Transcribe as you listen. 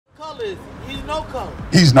color is he? He's no color.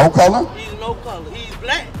 He's no color? He's no color. He's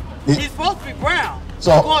black. He's supposed to be brown.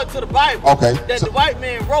 So, according to the Bible, okay, that the white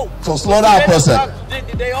man wrote. So slow down for a second.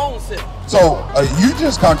 Contradicted their own self. So you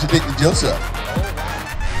just contradicted yourself.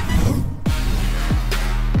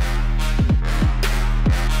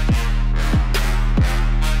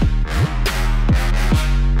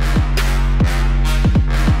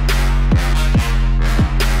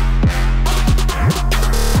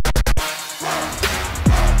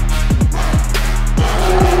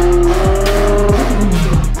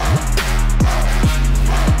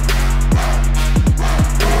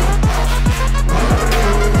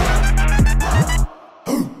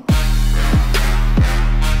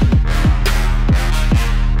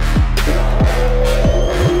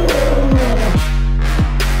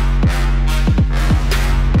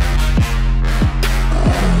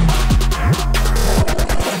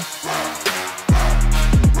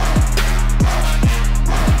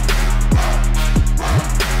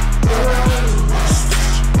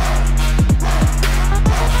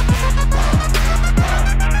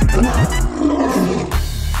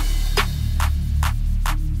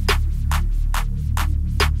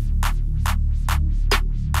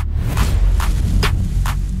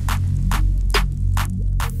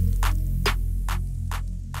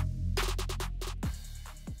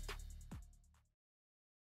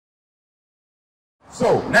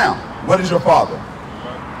 So now, what is your father?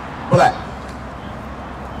 Black.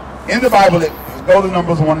 In the Bible, go to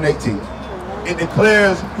Numbers 1 and 18. It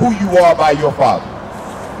declares who you are by your father.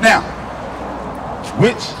 Now,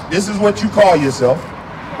 this is what you call yourself,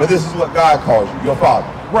 but this is what God calls you, your father.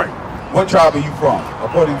 Right. What tribe are you from,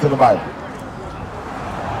 according to the Bible?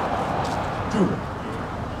 Judah.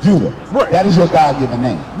 Judah. Right. That is your God-given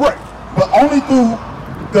name. Right. But only through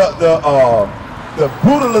the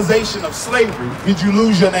brutalization of slavery did you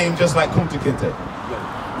lose your name, just like Kunta Kinte.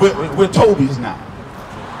 We're Toby's now.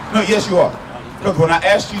 No, yes you are. Because when I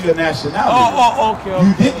asked you your nationality,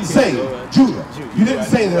 you didn't say Judah. You didn't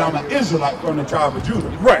say that I'm an Israelite from the tribe of Judah.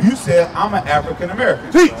 Right. You said I'm an African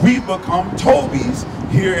American. We become Toby's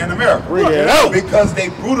here in America. Because they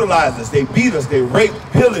brutalized us, they beat us, they raped,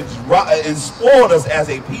 pillaged, and spoiled us as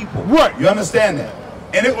a people. Right. You understand that?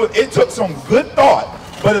 And it took some good thought,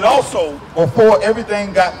 but it also, before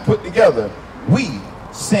everything got put together, we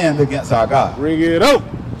sinned against our God. Bring it up.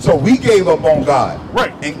 So we gave up on God.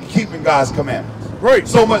 Right. And keeping God's commandments. Right.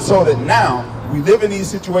 So much so that now we live in these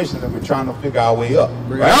situations and we're trying to figure our way up.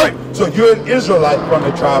 Right? So you're an Israelite from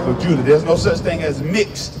the tribe of Judah. There's no such thing as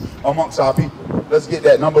mixed amongst our people. Let's get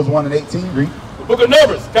that. Numbers 1 and 18. Read. The book of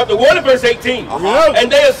Numbers, chapter 1 and verse 18.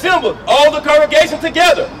 And they assembled all the congregation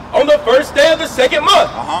together on the first day of the second month.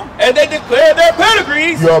 And they declared their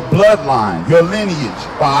pedigrees. Your bloodline, your lineage,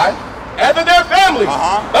 by? After their families,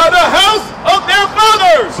 by the house of their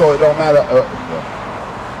fathers. So it don't matter.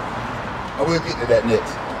 We'll get to that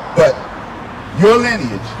next. But your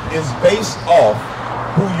lineage is based off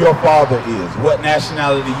who your father is, what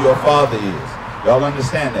nationality your father is. Y'all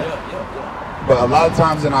understand that? But a lot of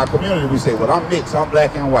times in our community we say, well, I'm mixed, I'm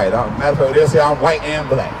black and white. Matter of fact, they'll say I'm white and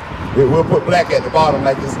black. We'll put black at the bottom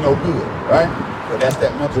like it's no good, right? But that's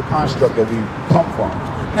that mental construct that we come from.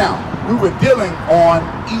 Now, we were dealing on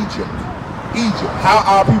Egypt. Egypt, how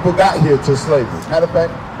our people got here to slavery. Matter of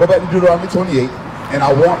fact, go back to Deuteronomy 28, and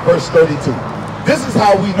I want verse 32. This is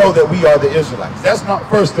how we know that we are the Israelites. That's not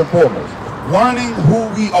first and foremost. Learning who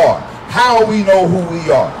we are, how we know who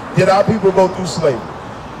we are. Did our people go through slavery?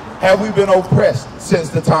 Have we been oppressed since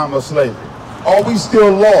the time of slavery? Are we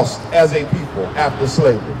still lost as a people after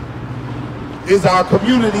slavery? Is our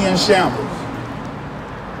community in shambles?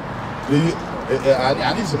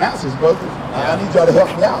 I need some answers, brother. I need y'all to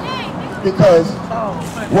help me out. Because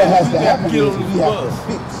what has to happen is we have to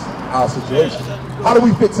fix our situation. How do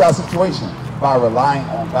we fix our situation? By relying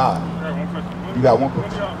on God. You got one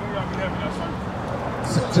question?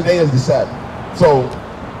 Today is the Sabbath. So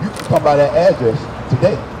you can come by that address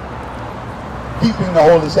today. Keeping the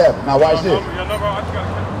Holy Sabbath. Now watch this.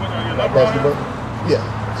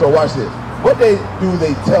 Yeah. So watch this. What day do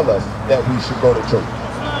they tell us that we should go to church?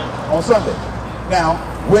 On Sunday. Now,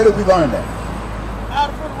 where did we learn that?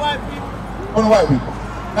 Out from the white people. From the white people.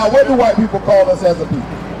 Now, what do white people call us as a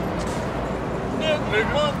people?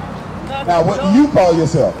 Now, what do you call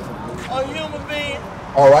yourself? A human being.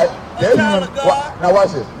 All right. They're child human. of God. Now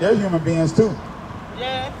watch this. They're human beings too.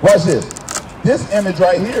 Yeah. Watch this. This image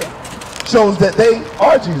right here shows that they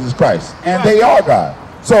are Jesus Christ and they are God.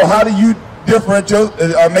 So how do you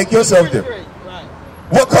make yourself different? Right.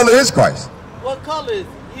 What color is Christ? What color is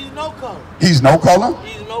he? He's no color. He's no color?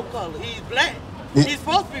 He's no color. He's black. He's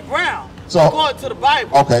supposed to be brown. So, according to the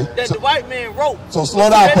Bible, okay, that so, the white man wrote. So slow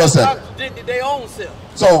down for a second. Contradicted their own self.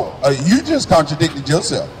 So you just contradicted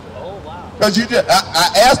yourself. Oh wow. Because you just, I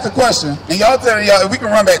asked the question, and y'all telling y'all, we can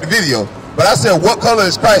run back the video, but I said, what color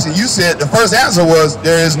is Christ? And you said the first answer was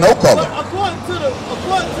there is no color. According to the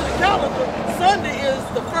calendar, Sunday is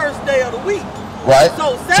the first day of the week. Right.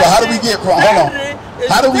 So how do we get from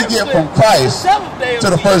how do we get from Christ to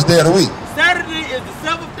the first day of the week? Saturday is the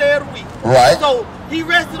seventh day of the week. Right. So he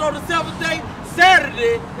rested on the seventh day.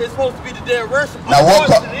 Saturday is supposed to be the day of worship. Now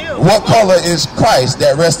what color is Christ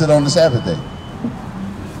that rested on the Sabbath day?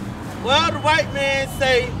 Well, the white man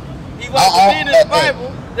say he wasn't in his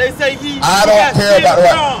Bible. They say I don't care about the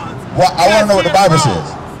right. I want to know what the Bible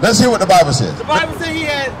says. Let's hear what the Bible says. The Bible says he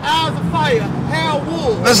had eyes of fire, hair of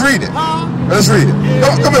wool. Let's read it. Let's read it.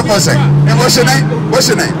 Come here for a second. And what's your name? What's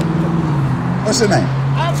your name? What's your name?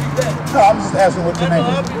 I'll be back. No, I'm just asking what your name is.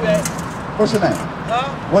 I'll be back. What's your name?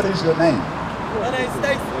 What is your name? My name's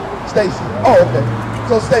Stacy. Stacy. Oh, okay.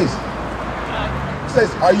 So Stacy.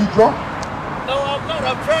 Stacy, are you drunk? No, I'm not.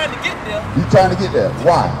 I'm trying to get there. You trying to get there?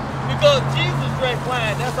 Why? Because Jesus drank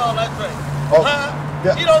wine. That's all I drank. Oh,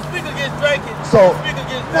 yeah. He don't speak against drinking. So speak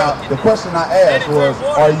against now drinking. the question I asked was,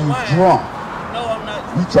 are you drunk? No, I'm not.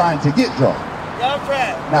 You trying to get drunk? Yeah, I'm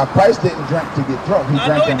trying. Now Christ didn't drink to get drunk. He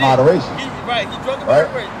drank in moderation. He drunk in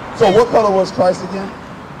moderation. So what color was Christ again?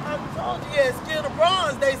 I told you, he had skin of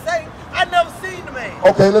bronze, they say. I never seen the man.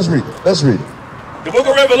 Okay, let's read it. Let's read it. The book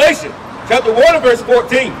of Revelation, chapter 1 and verse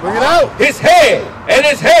 14. Bring it out. His head and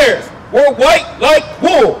his hairs were white like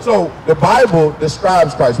wool. So the Bible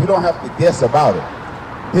describes Christ. We don't have to guess about it.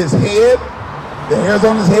 His head, the hairs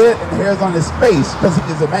on his head and the hairs on his face, because he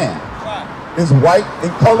is a man, is white in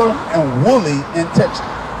color and woolly in texture.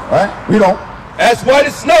 Right? We don't. As white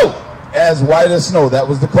as snow. As white as snow. That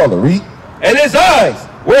was the color. Read. And his eyes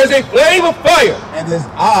were as a flame of fire. And his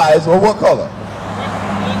eyes were what color? His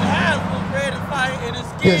eyes were red as fire and his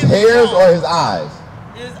skin. His hairs or his eyes?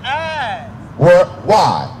 His eyes. Were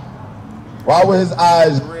why? Why were his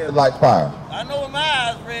eyes red like fire? I know when my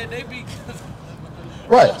eyes red, they be.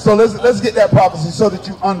 Right. So let's get that prophecy so that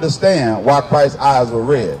you understand why Christ's eyes were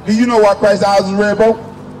red. Do you know why Christ's eyes were red, bro?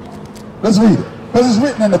 Let's read it. Because it's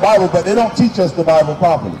written in the Bible, but they don't teach us the Bible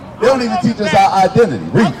properly. They don't even teach us our identity.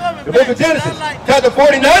 Read it. The book of Genesis, chapter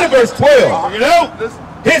 49 and verse 12. You know,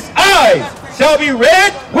 his eyes shall be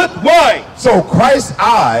red with wine. So Christ's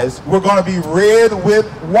eyes were going to be red with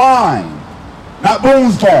wine, not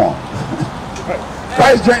Boone's Farm.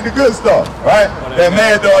 Christ drank the good stuff, right? That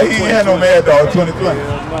Mad Dog, he ain't had no Mad Dog 2020.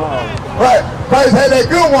 Right, Christ had that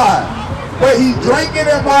good wine, but he drank it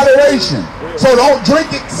in moderation. So don't drink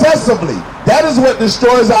excessively. That is what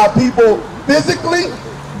destroys our people physically,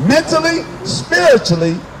 mentally,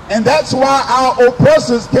 spiritually, and that's why our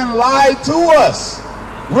oppressors can lie to us.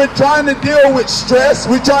 We're trying to deal with stress.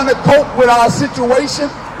 We're trying to cope with our situation.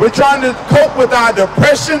 We're trying to cope with our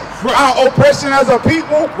depression, our oppression as a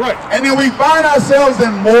people. And then we find ourselves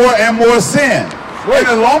in more and more sin. And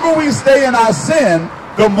the longer we stay in our sin,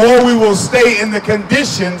 the more we will stay in the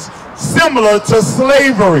conditions similar to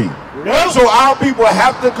slavery. So our people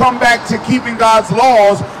have to come back to keeping God's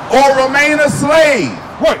laws or remain a slave.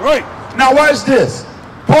 Now watch this.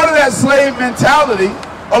 Part of that slave mentality,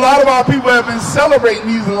 a lot of our people have been celebrating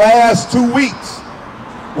these last 2 weeks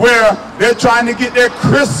where they're trying to get their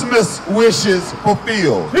Christmas wishes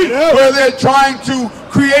fulfilled, where they're trying to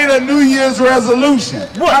create a New Year's resolution.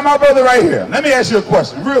 Now my brother right here, let me ask you a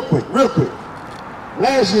question real quick.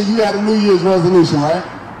 Last year you had a New Year's resolution,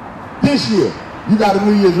 right? This year you got a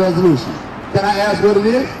New Year's resolution. Can I ask what it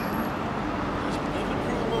is?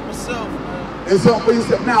 It's something for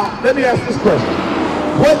yourself. Now, let me ask this question.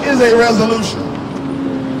 What is a resolution?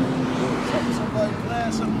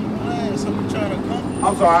 Something you try to accomplish.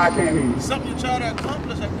 I'm sorry, I can't hear you. Something you try to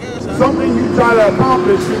accomplish, I guess. Something you try to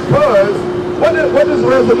accomplish because, what does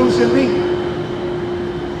resolution mean?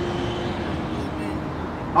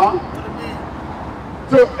 Huh?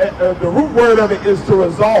 The root word of it is to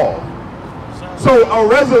resolve. So a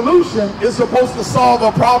resolution is supposed to solve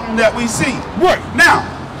a problem that we see.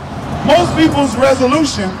 Now, most people's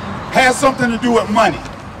resolution has something to do with money,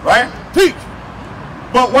 right?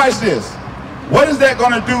 But watch this. What is that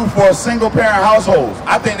going to do for single parent households?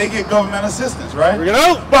 I think they get government assistance, right?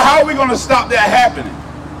 But how are we going to stop that happening?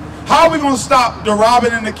 How are we going to stop the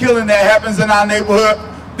robbing and the killing that happens in our neighborhood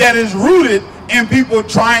that is rooted in people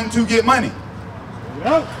trying to get money?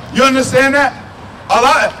 You understand that?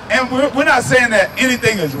 And we're not saying that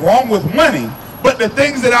anything is wrong with money, but the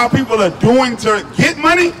things that our people are doing to get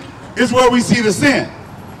money is where we see the sin.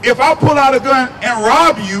 If I pull out a gun and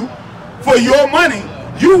rob you for your money,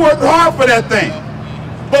 you worked hard for that thing.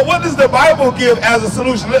 But what does the Bible give as a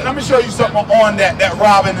solution? Let me show you something on that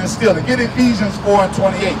robbing and stealing. Get Ephesians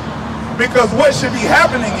 4:28. Because what should be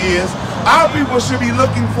happening is our people should be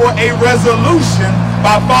looking for a resolution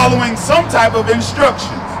by following some type of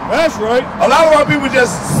instructions. That's right. A lot of our people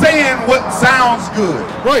just saying what sounds good.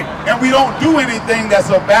 Right. And we don't do anything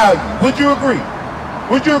that's of value. Would you agree?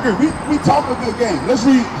 Would you agree? We talk a good game. Let's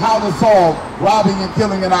read how to solve robbing and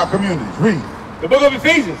killing in our communities. Read. The book of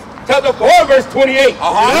Ephesians, chapter 4, verse 28.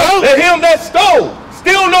 Let him that stole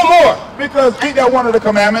steal no more. Because ain't that one of the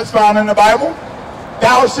commandments found in the Bible?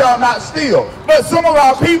 Thou shalt not steal. But some of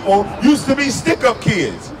our people used to be stick-up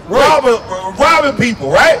kids. Right. Robbing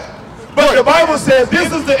people, right? But the Bible says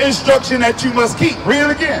this is the instruction that you must keep. Read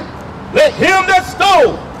it again. Let him that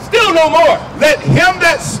stole steal no more. Let him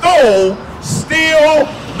that stole steal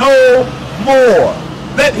no more.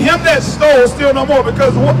 Let him that stole steal no more.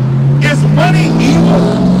 Because what is money evil?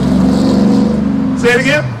 Say it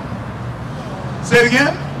again. Say it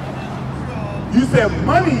again. You said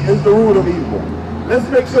money is the root of evil. Let's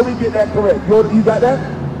make sure we get that correct. You got that?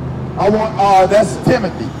 I want that's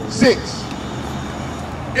Timothy 6.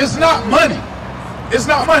 It's not money. It's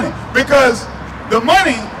not money. Because the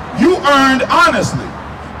money you earned honestly.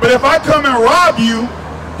 But if I come and rob you,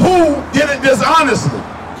 who did it dishonestly?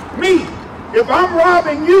 Me. If I'm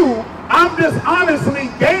robbing you, I'm dishonestly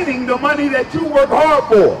gaining the money that you work hard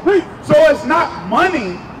for. So it's not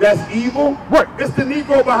money that's evil. Right. It's the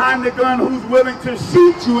Negro behind the gun who's willing to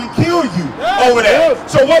shoot you and kill you over that.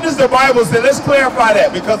 So what does the Bible say? Let's clarify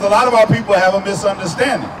that, because a lot of our people have a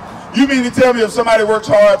misunderstanding. You mean to tell me if somebody works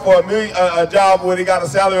hard for a job where they got a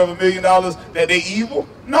salary of $1 million that they evil?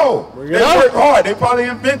 No, they work hard. They probably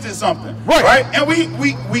invented something, right? And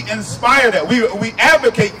we inspire that. We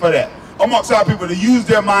advocate for that amongst our people to use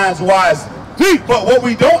their minds wisely. But what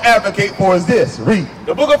we don't advocate for is this. Read.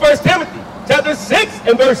 The book of 1 Timothy, chapter 6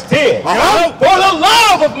 and verse 10. For the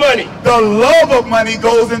love of money. The love of money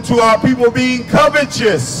goes into our people being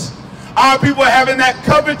covetous. Our people having that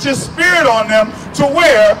covetous spirit on them to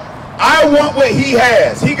where I want what he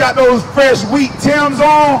has. He got those fresh wheat Timbs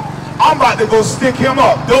on. I'm about to go stick him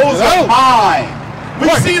up. Those are mine. We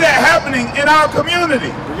see that happening in our community,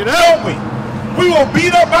 don't we? We will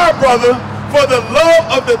beat up our brother for the love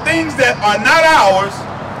of the things that are not ours,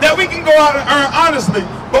 that we can go out and earn honestly.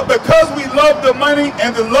 But because we love the money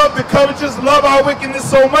and love the covetous, love our wickedness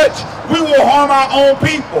so much, we will harm our own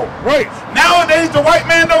people. Right. Nowadays, the white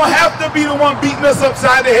man don't have to be the one beating us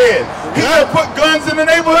upside the head. He can put guns in the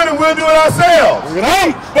neighborhood and we'll do it ourselves.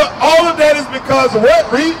 But all of that is because of what,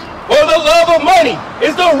 Reed? For the love of money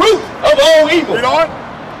is the root of all evil. Read on.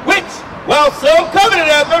 Which, while some coveted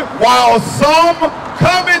after,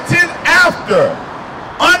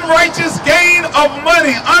 unrighteous gain of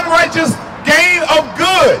money, unrighteous gain of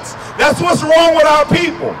goods. That's what's wrong with our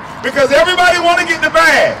people, because everybody want to get the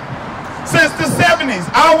bag. Since the 70s,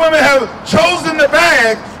 our women have chosen the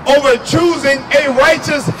bag over choosing a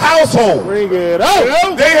righteous household. Bring it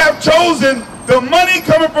out. They have chosen the money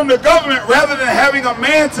coming from the government rather than having a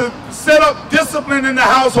man to set up discipline in the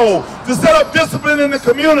household, to set up discipline in the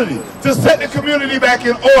community, to set the community back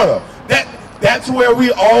in order. That's where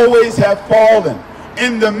we always have fallen,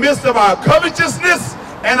 in the midst of our covetousness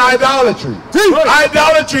and idolatry.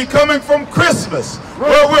 Idolatry coming from Christmas,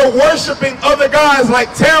 where we're worshiping other gods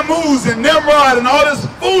like Tammuz and Nimrod and all this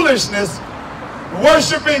foolishness,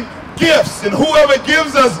 worshiping gifts and whoever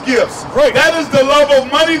gives us gifts. That is the love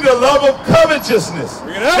of money, the love of covetousness.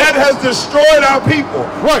 That has destroyed our people.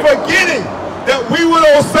 Forgetting that we were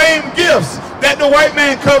those same gifts that the white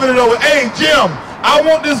man coveted over. Hey, Jim, I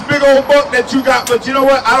want this big old buck that you got, but you know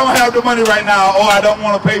what? I don't have the money right now, or I don't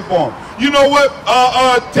want to pay for them. You know what,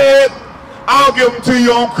 Ted? I'll give them to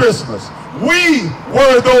you on Christmas. We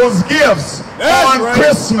were those gifts on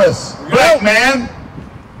Christmas, black man.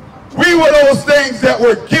 We were those things that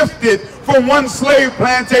were gifted from one slave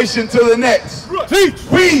plantation to the next.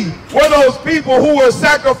 We were those people who were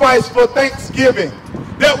sacrificed for Thanksgiving,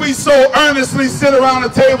 that we so earnestly sit around the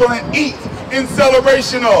table and eat in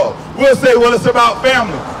celebration of. We'll say, well, it's about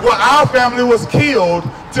family. Well, our family was killed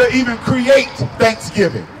to even create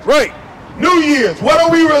Thanksgiving. New Year's, what are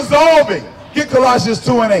we resolving? Get Colossians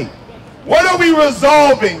 2:8. What are we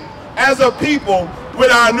resolving as a people with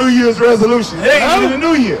our New Year's resolution? It ain't even the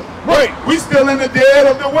New Year. We still in the dead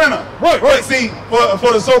of the winter. But see,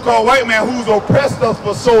 for the so-called white man who's oppressed us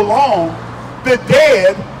for so long, the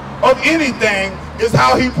dead of anything is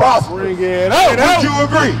how he prospers. Would you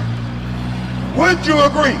agree? Would you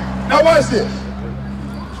agree? Now watch this.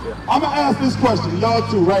 I'm going to ask this question, y'all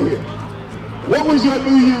too, right here. What was your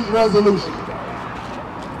New Year's resolution?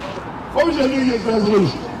 What was your New Year's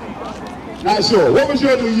resolution? Not sure. What was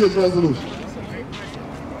your New Year's resolution?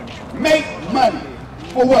 Make money.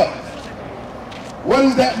 For what? What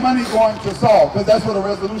is that money going to solve? Because that's what a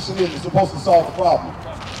resolution is. It's supposed to solve the problem.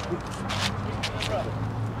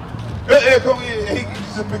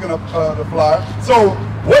 He's just picking up the flyer. So,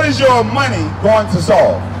 what is your money going to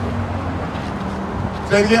solve?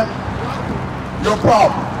 Say it again. Your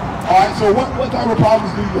problem. All right. So, what type of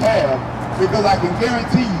problems do you have? Because I can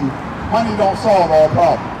guarantee you, money don't solve all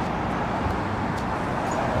problems.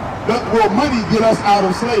 Will money get us out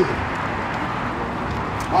of slavery?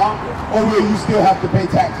 Or will you still have to pay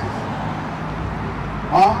taxes?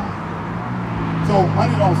 So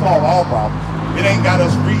money don't solve all problems. It ain't got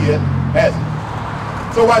us free yet, has it?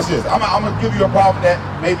 So watch this. I'm gonna give you a problem that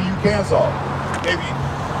maybe you can solve. Maybe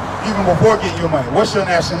even before getting your money. What's your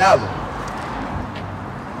nationality?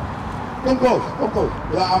 Come close, come close.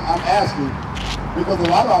 I'm asking because a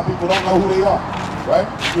lot of our people don't know who they are, right?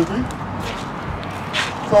 You agree?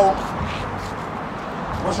 So,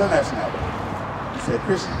 what's your nationality? You said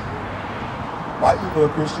Christian. White people are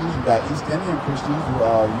Christians. You got East Indian Christians who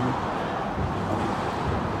are you.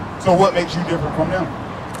 So what makes you different from them?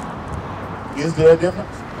 Is there a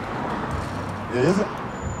difference? There isn't.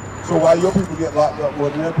 So why your people get locked up more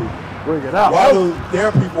than their people? Bring it out. Why do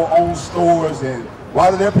their people own stores and why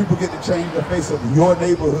do their people get to change the face of your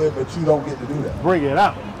neighborhood but you don't get to do that? Bring it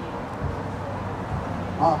out.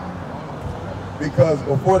 Because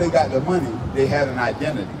before they got the money, they had an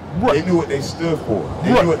identity. Right. They knew what they stood for.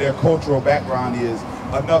 They knew what their cultural background is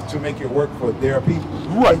enough to make it work for their people.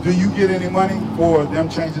 Right. Do you get any money for them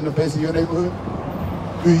changing the face of your neighborhood?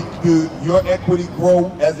 Do your equity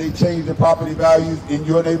grow as they change the property values in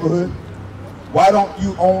your neighborhood? Why don't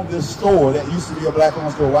you own this store that used to be a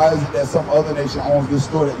black-owned store? Why is it that some other nation owns this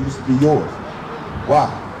store that used to be yours? Why?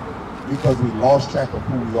 Because we lost track of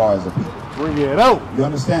who we are as a people. Bring it out. You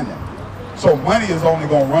understand that? So money is only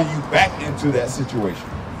going to run you back into that situation.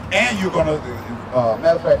 And you're going to,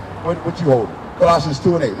 matter of fact, what you hold? Colossians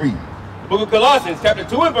 2:8, read. Book of Colossians, chapter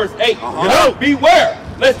 2 and verse 8. Beware,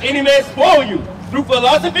 lest any man spoil you through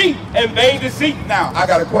philosophy and vain deceit. Now, I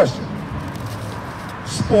got a question.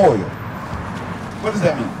 Spoil. What does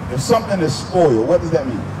that mean? If something is spoiled, what does that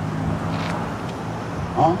mean?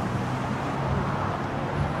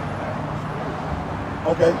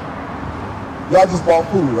 Okay. Y'all just bought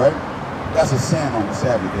food, right? That's a sin on the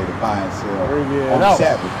Sabbath day to buy and sell on the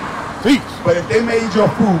Sabbath. Peace. But if they made your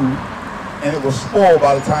food and it was spoiled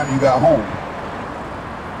by the time you got home,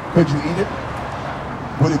 could you eat it?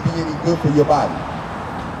 Would it be any good for your body?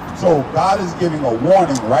 So God is giving a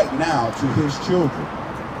warning right now to his children.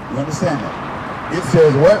 You understand that? It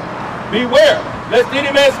says what? Beware, lest any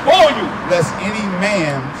man spoil you. Lest any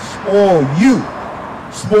man spoil you.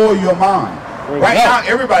 Spoil your mind. Right now,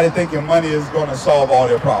 everybody thinking money is going to solve all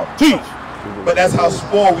their problems. Teach. But that's how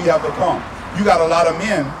spoiled we have become. You got a lot of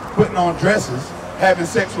men putting on dresses, having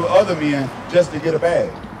sex with other men just to get a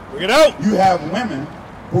bag. Bring it out. You have women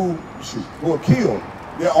who will kill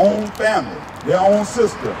their own family, their own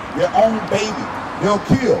sister, their own baby. They'll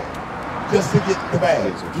kill just to get the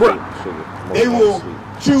bag. They will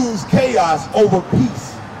choose chaos over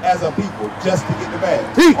peace as a people just to get the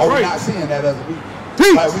bag. Are we not seeing that as a people?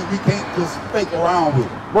 Like we can't just fake around with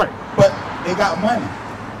it. Right. But they got money.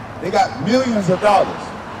 They got millions of dollars.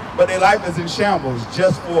 But their life is in shambles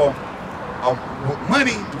just for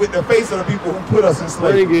money with the face of the people who put us in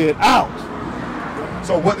slavery. Bring it out.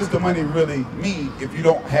 So what does the money really mean if you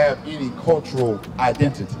don't have any cultural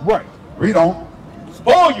identity? Right. Read on.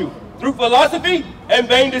 Spoil you through philosophy and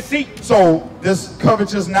vain deceit. So this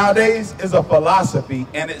covetous nowadays is a philosophy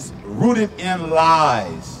and it's rooted in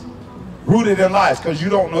lies. Rooted in lies, because you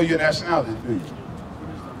don't know your nationality, do you?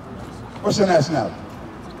 What's your nationality?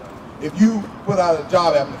 If you put out a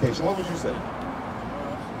job application, what would you say?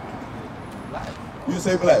 Black. You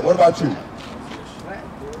say black. What about you?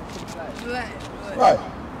 Black. Right.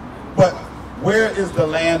 But where is the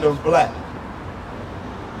land of black?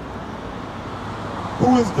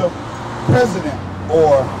 Who is the president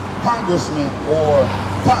or congressman or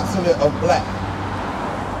consulate of black?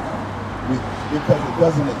 Because it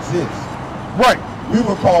doesn't exist. Right. We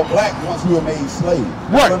were called black once we were made slaves.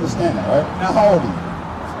 Right. You understand that, right? Now, how old are you?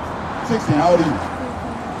 16. How old are you?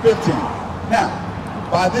 15. Now,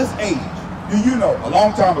 by this age, do you know, a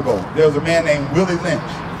long time ago, there was a man named Willie Lynch.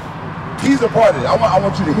 He's a part of it. I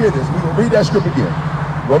want you to hear this. We will read that script again.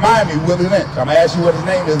 Remind me, Willie Lynch. I'm going to ask you what his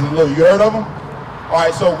name is in a little. You heard of him? All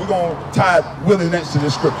right, so we're going to tie Willie Lynch to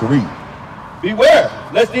this scripture. Read. Beware,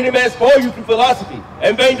 lest any man spoil you through philosophy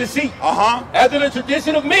and vain deceit, after the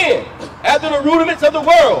tradition of men, after the rudiments of the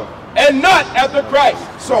world, and not after Christ.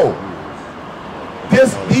 So,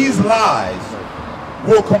 these lies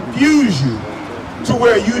will confuse you to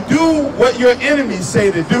where you do what your enemies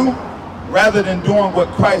say to do rather than doing what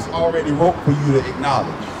Christ already wrote for you to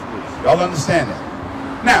acknowledge. Y'all understand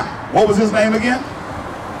that? Now, what was his name again?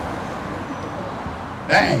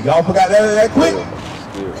 Dang, y'all forgot that quick?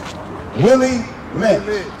 Willie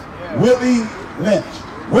Lynch. Willie Lynch.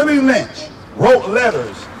 Willie Lynch wrote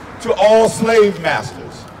letters to all slave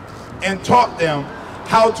masters and taught them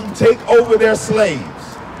how to take over their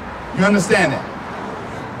slaves. You understand that?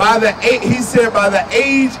 He said by the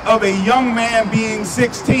age of a young man being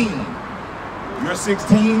 16, you're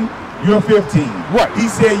 16, you're 15. Right. He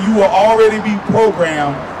said you will already be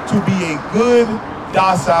programmed to be a good,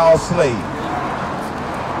 docile slave.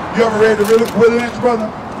 You ever read the Willie Lynch, brother?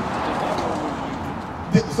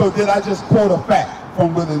 So did I just quote a fact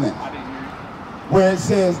from Willie Lynch? Where it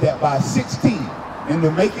says that by 16, in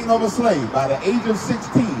the making of a slave, by the age of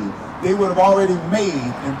 16, they would have already made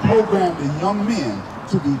and programmed the young men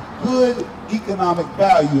to be good economic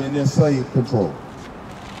value in their slave control.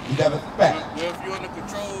 You got a fact. Well, if you're under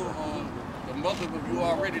control, the mother of you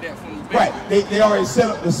already there from the beginning. Right. They already set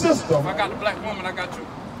up the system. If I got the black woman, I got you.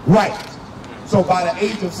 Right. So by the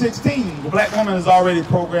age of 16, the black woman has already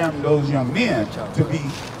programmed those young men to be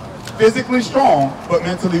physically strong, but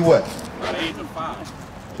mentally what? By the age of 5.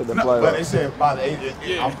 No, but they said by the age of,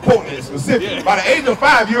 I'm quoting it specifically. By the age of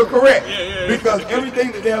 5, you're correct. Because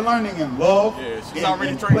everything that they're learning in love,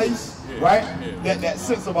 in place, right? That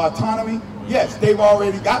sense of autonomy, yes, they've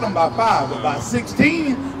already got them by 5. But by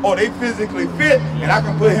 16, oh, they physically fit, and I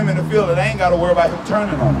can put him in the field and I ain't got to worry about him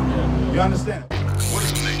turning on them. You understand? What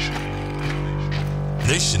is a nation?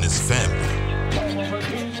 Nation is family.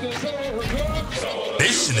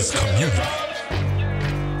 Nation is community.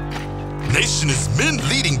 Nation is men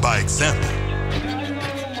leading by example.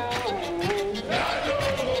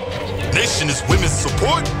 Nation is women's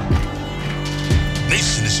support.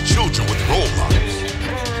 Nation is children with role models.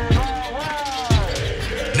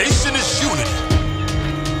 Nation is unity.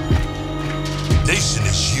 Nation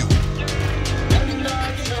is you.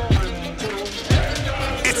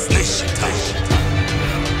 It's nation time.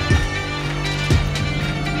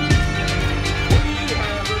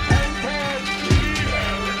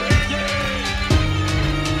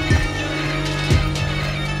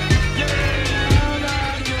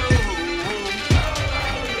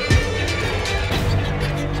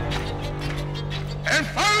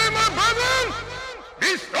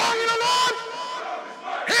 Be strong in the Lord.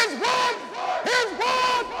 His word